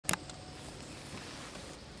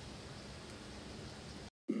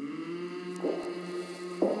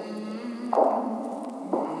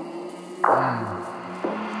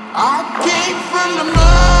I came from the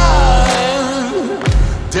mud.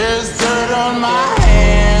 There's dirt on my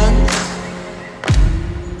hands.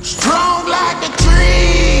 Strong like a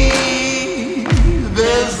tree.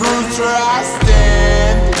 There's roots where I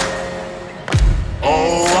stand.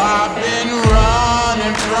 Oh, I've been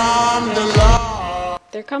running from the law.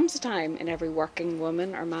 There comes a time in every working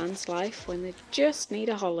woman or man's life when they just need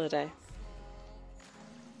a holiday.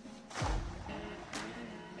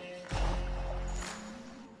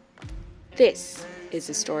 This is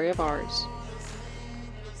the story of ours.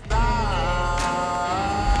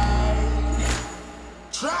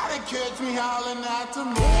 Try to catch me howling at the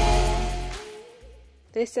moon.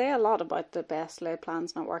 They say a lot about the best laid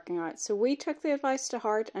plans not working out, so we took the advice to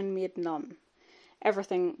heart and made none.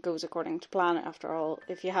 Everything goes according to plan after all,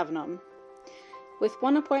 if you have none. With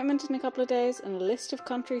one appointment in a couple of days and a list of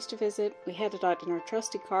countries to visit, we headed out in our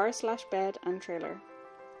trusty car/bed and trailer.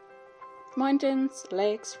 Mountains,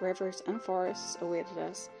 lakes, rivers and forests awaited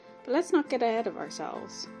us, but let's not get ahead of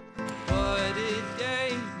ourselves. What a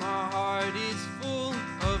day, my heart is full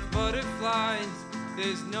of butterflies.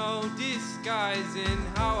 There's no disguising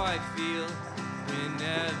how I feel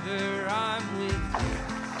whenever I'm with you.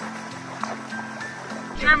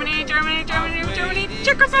 Germany, Germany, Germany, Germany,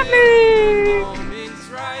 Czech Republic! Moment's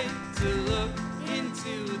right to look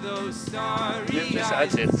into those starry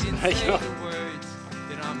eyes and say the words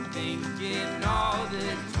that I'm thinking all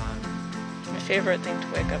the time. My favourite thing to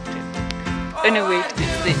wake up to in a week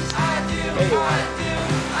is this.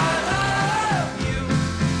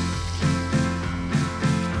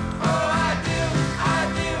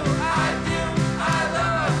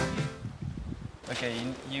 Okay,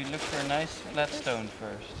 you look for a nice flat stone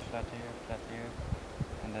first. Flat here,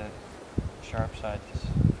 and the sharp side is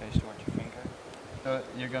faced towards your finger. So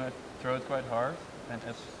you're gonna throw it quite hard and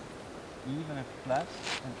as even and flat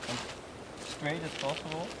and straight as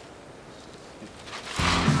possible.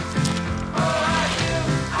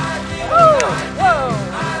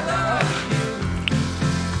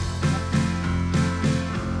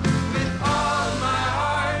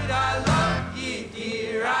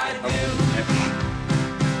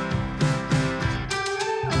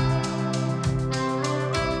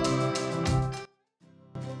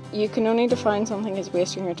 You can only define something as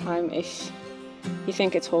wasting your time if you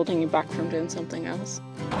think it's holding you back from doing something else.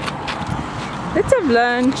 Let's have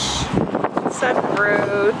lunch. Let's have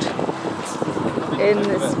fruit in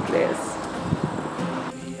this place.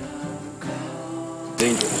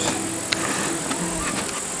 Dangerous.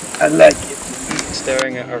 I like it.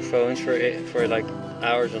 Staring at our phones for like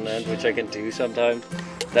hours on end, which I can do sometimes,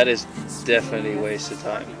 that is definitely a waste of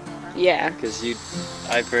time. Yeah. Because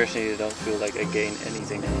I personally don't feel like I gain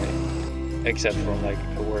anything from it, except from like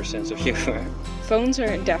a worse sense of humor. Phones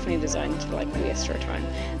are definitely designed to like waste our time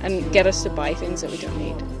and get us to buy things that we don't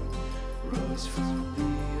need.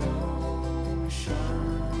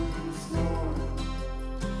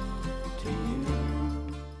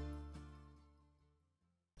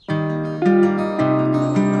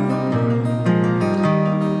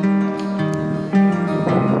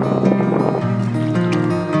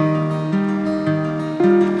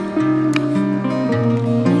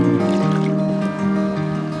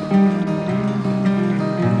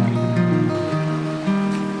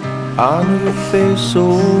 I know your face so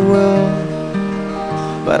well,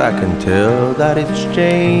 but I can tell that it's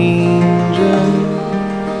changing.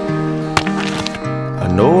 I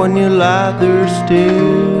know when you lie there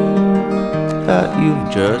still that you've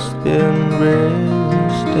just been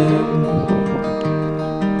resting.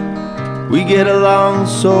 We get along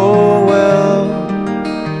so well,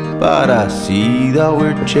 but I see that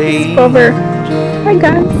we're changing. Over. Hi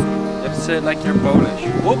guys. You have to say it like you're Polish.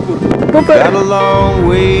 Got a long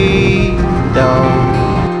way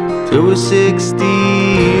down till we're 60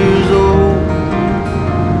 years old.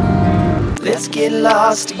 Let's get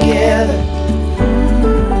lost together.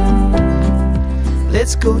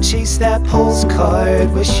 Let's go chase that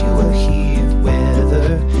postcard. Wish you were here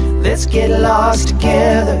weather. Let's get lost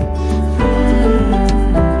together.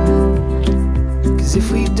 Cause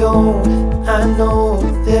if we don't, I know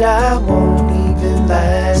that I won't even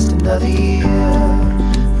last another year.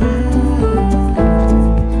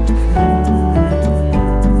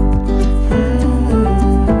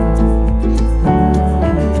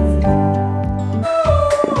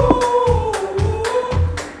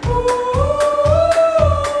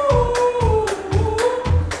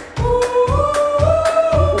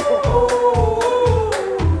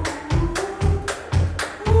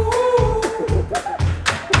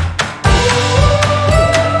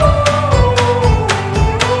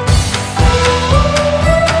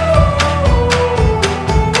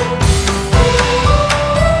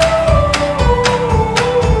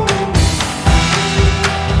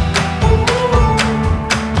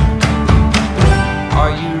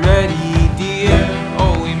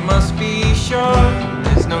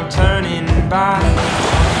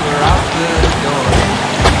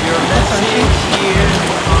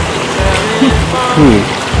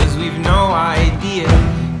 'cause we've no idea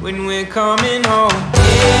when we're coming home.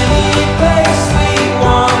 Any place we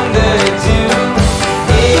wander to,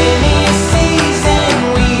 any season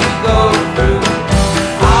we go through,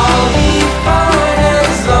 I'll be fine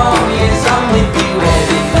as long as I'm with you.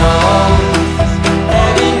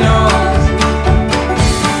 Heaven knows,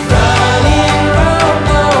 running round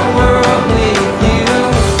the world with you.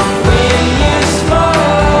 When you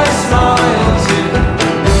smile, I smile too.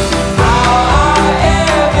 How I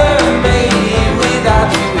ever made it without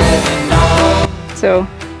you. Heaven knows. So,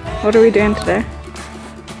 what are we doing today?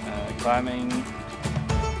 Climbing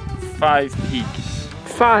 5 peaks.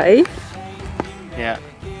 5? Yeah.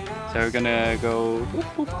 So we're gonna go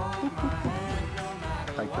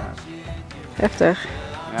like that. Heftig.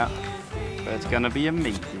 Yeah. But it's gonna be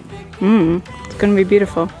amazing. It's gonna be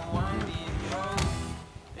beautiful.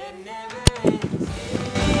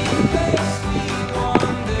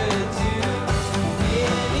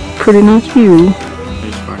 Pretty nice view.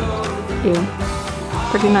 Which part? Yeah.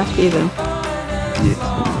 Pretty nice view though. Yes.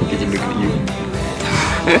 Get a look at you.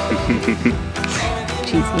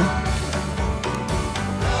 Cheesy.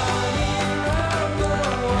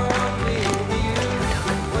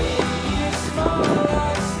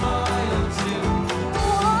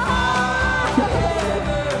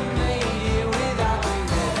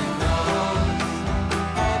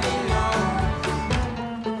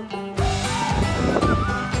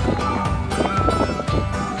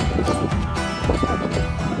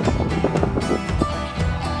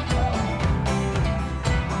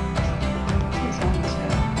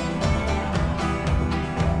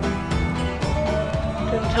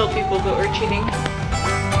 Don't tell people that we're cheating.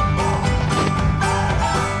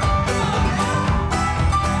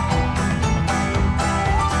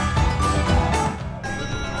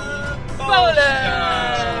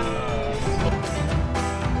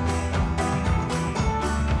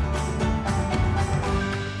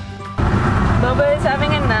 Bubba is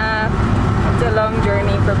having a nap. It's a long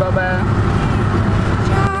journey for Bubba.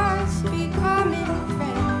 Just becoming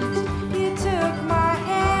friends. You took my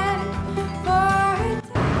hand for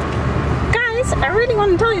Guys, I really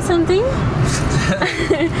want to tell you something.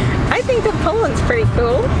 I think that Poland's pretty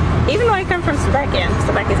cool. Even though I come from Slovakia.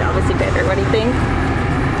 Slovakia is obviously better. What do you think?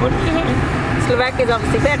 What did you say? Slovakia is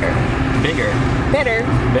obviously better. Bigger. Better.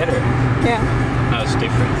 Better. Yeah. No, it's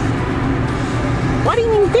different. What do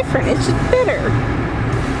you mean different? It's just better.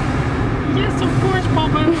 Yes, of course,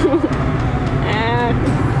 Papa.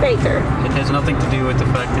 Better. It has nothing to do with the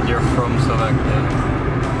fact that you're from Slovakia.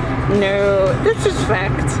 No, that's just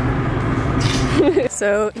fact.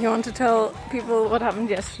 So, you want to tell people what happened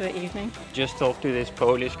yesterday evening? Just talked to these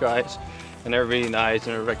Polish guys and they're really nice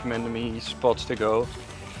and they're recommending me spots to go.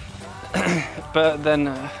 But then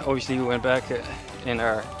obviously we went back in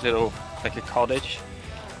our little, like a cottage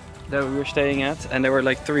that we were staying at, and there were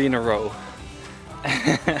like 3 in a row.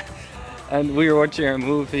 And we were watching our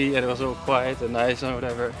movie and it was all quiet and nice and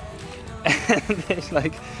whatever. And this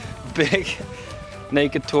like big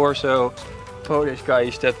naked torso Polish guy,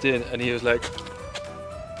 he stepped in and he was like,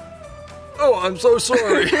 "Oh, I'm so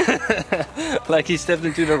sorry." Like he stepped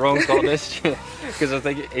into the wrong cottage because I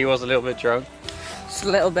think he was a little bit drunk. Just a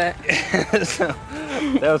little bit. So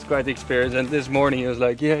that was quite the experience. And this morning he was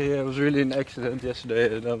like, yeah, it was really an accident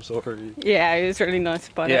yesterday and I'm sorry. Yeah, he was really nice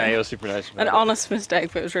about it. Yeah, he was super nice about An it. honest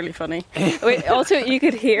mistake, but it was really funny. Wait, also, you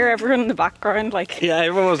could hear everyone in the background like Yeah,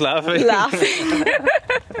 everyone was laughing. laughing.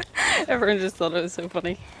 Everyone just thought it was so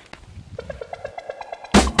funny.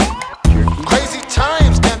 Crazy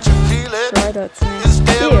times, can't you feel it? Right, that's me. Is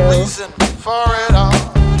there a Ew. reason for it all?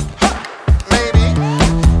 Maybe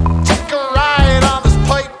take a ride on this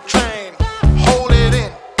plate train. Hold it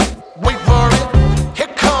in, wait for it.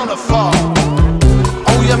 Here come the fall.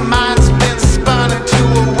 Oh, your mind's been spun into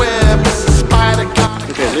a web. It's a spider got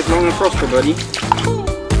Okay, live long and prosper, buddy.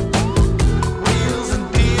 wheels and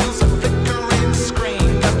deals, a flickering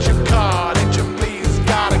screen. Got your card, ain't you please?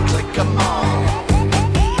 Gotta click 'em all.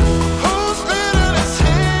 Whose little is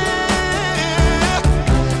here?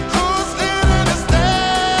 Whose little is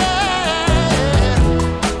there?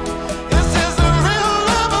 This is a real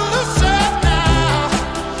revolution now.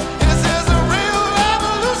 This is a real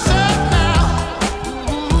revolution now.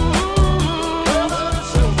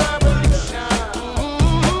 Revolution, revolution.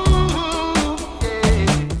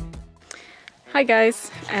 Hi guys,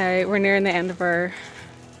 we're nearing the end of our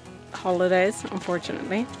holidays,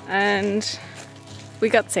 unfortunately, and we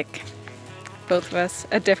got sick, both of us,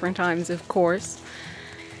 at different times, of course.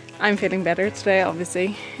 I'm feeling better today,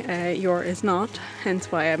 obviously. Yor is not,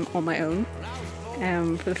 hence why I'm on my own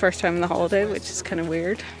for the first time in the holiday, which is kind of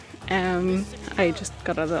weird. I just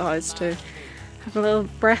got out of the house to have a little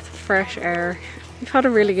breath of fresh air. We've had a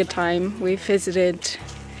really good time. We visited,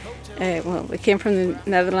 well, we came from the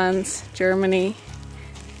Netherlands, Germany,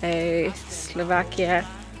 Slovakia,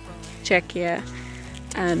 Czechia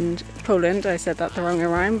and Poland. I said that the wrong way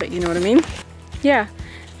around, but you know what I mean. Yeah,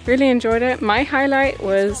 really enjoyed it. My highlight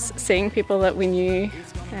was seeing people that we knew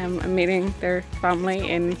and meeting their family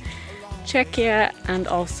in Czechia and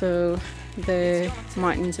also the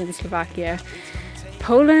mountains in Slovakia.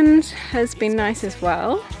 Poland has been nice as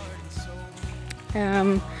well,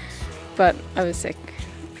 but I was sick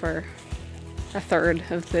for a third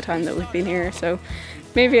of the time that we've been here, so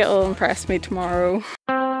maybe it'll impress me tomorrow.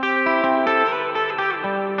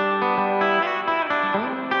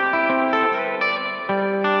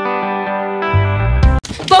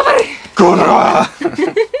 Kurwa!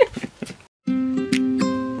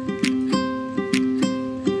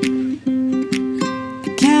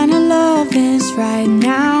 Kind of love this right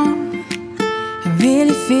now. I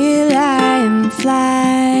really feel I am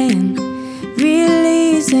flying,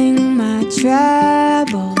 releasing my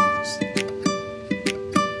troubles.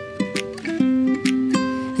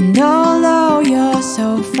 And although you're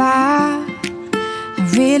so far,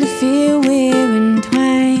 I really feel we're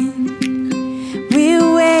entwined.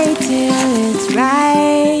 We'll wait till it's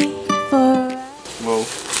right for us. Whoa.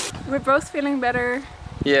 We're both feeling better.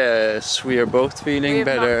 Yes, we are both feeling We have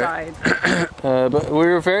better. not died. But we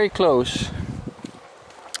were very close.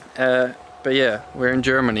 But yeah, we're in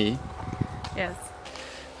Germany. Yes.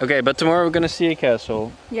 Okay, but tomorrow we're gonna see a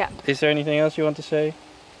castle. Yeah. Is there anything else you want to say?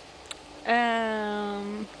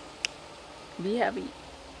 Be happy.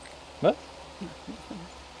 What?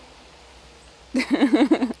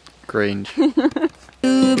 Grange.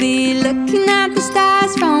 To be looking at the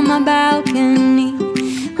stars from my balcony,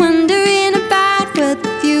 wondering about what the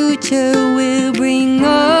future will bring.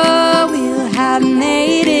 Oh, we'll have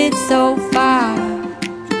made it so far.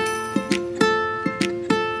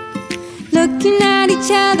 Looking at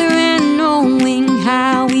each other and knowing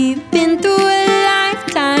how we've been through a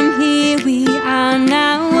lifetime. Here we are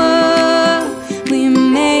now. Oh, we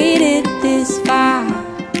made it this far.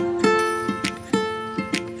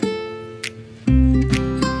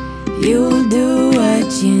 You'll do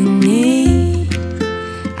what you need,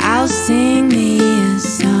 I'll sing me a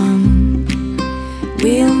song.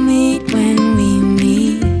 We'll meet when we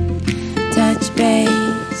meet, touch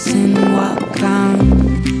base and walk on.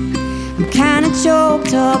 I'm kinda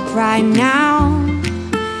choked up right now,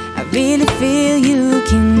 I really feel you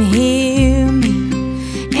can hear me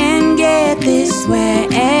and get this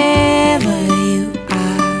wherever you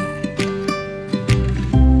are.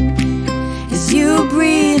 As you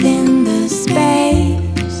breathe in the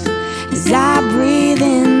space, as I breathe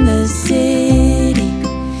in the city,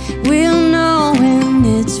 we'll know when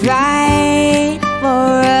it's right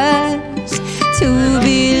for us to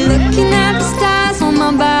be looking at the stars on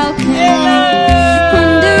my balcony,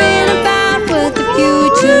 wondering about what the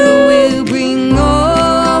future will bring.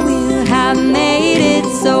 Oh, we'll have made it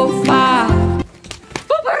so far.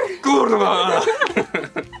 Kurwa!